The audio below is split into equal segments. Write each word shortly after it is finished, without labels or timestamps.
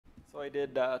So I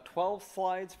did 12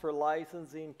 slides for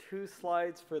licensing, 2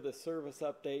 slides for the service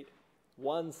update,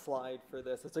 1 slide for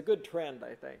this. It's a good trend,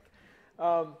 I think.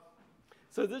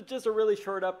 So this is just a really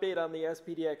short update on the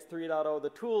SPDX 3.0.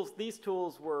 The tools, these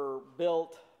tools were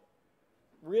built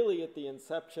really at the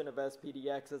inception of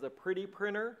SPDX as a pretty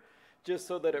printer, just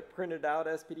so that it printed out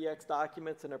SPDX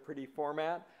documents in a pretty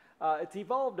format. It's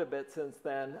evolved a bit since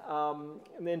then.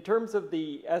 And in terms of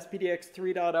the SPDX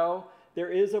 3.0, there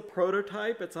is a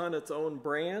prototype. It's on its own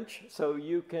branch, so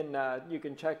you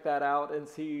can check that out and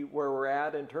see where we're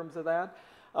at in terms of that.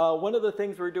 One of the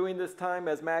things we're doing this time,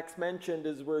 as Max mentioned,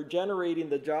 is we're generating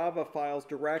the Java files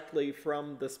directly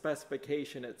from the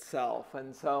specification itself.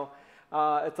 And so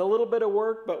it's a little bit of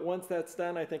work, but once that's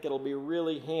done, I think it'll be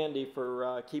really handy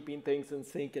for keeping things in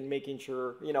sync and making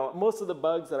sure, you know, most of the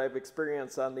bugs that I've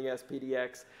experienced on the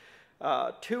SPDX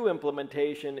 2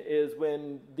 implementation is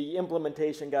when the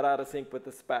implementation got out of sync with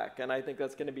the spec, and I think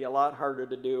that's going to be a lot harder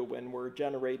to do when we're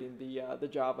generating the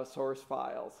Java source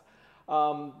files.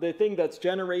 The thing that's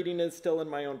generating is still in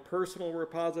my own personal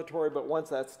repository, but once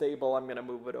that's stable, I'm going to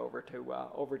move it over to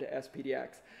SPDX.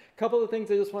 A couple of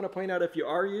things I just want to point out: if you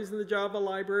are using the Java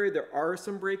library, there are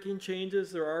some breaking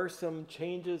changes. There are some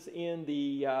changes in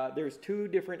the there's 2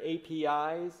 different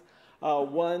APIs.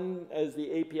 One is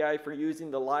the API for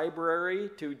using the library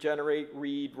to generate,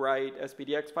 read, write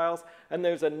SPDX files. And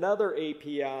there's another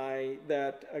API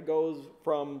that goes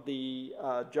from the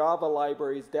Java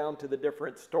libraries down to the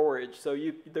different storage. So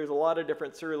there's a lot of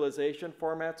different serialization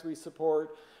formats we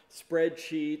support: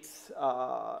 spreadsheets,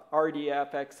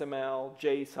 RDF, XML,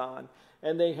 JSON.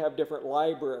 And they have different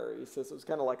libraries. So it's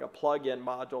kind of like a plug-in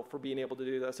module for being able to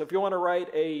do that. So if you want to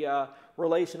write a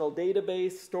relational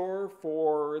database store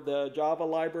for the Java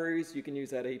libraries, you can use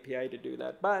that API to do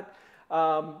that. But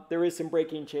there is some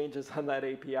breaking changes on that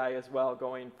API as well,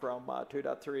 going from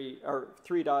 2.3 or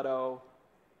 3.0,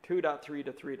 2.3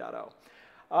 to 3.0.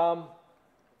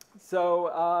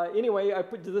 Anyway, I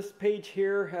put this page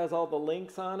here, has all the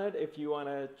links on it if you want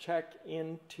to check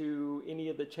into any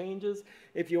of the changes.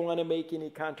 If you want to make any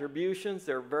contributions,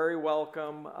 they're very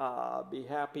welcome. Be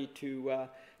happy to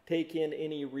take in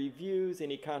any reviews,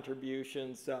 any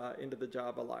contributions into the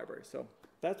Java library. So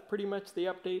that's pretty much the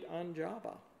update on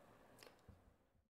Java.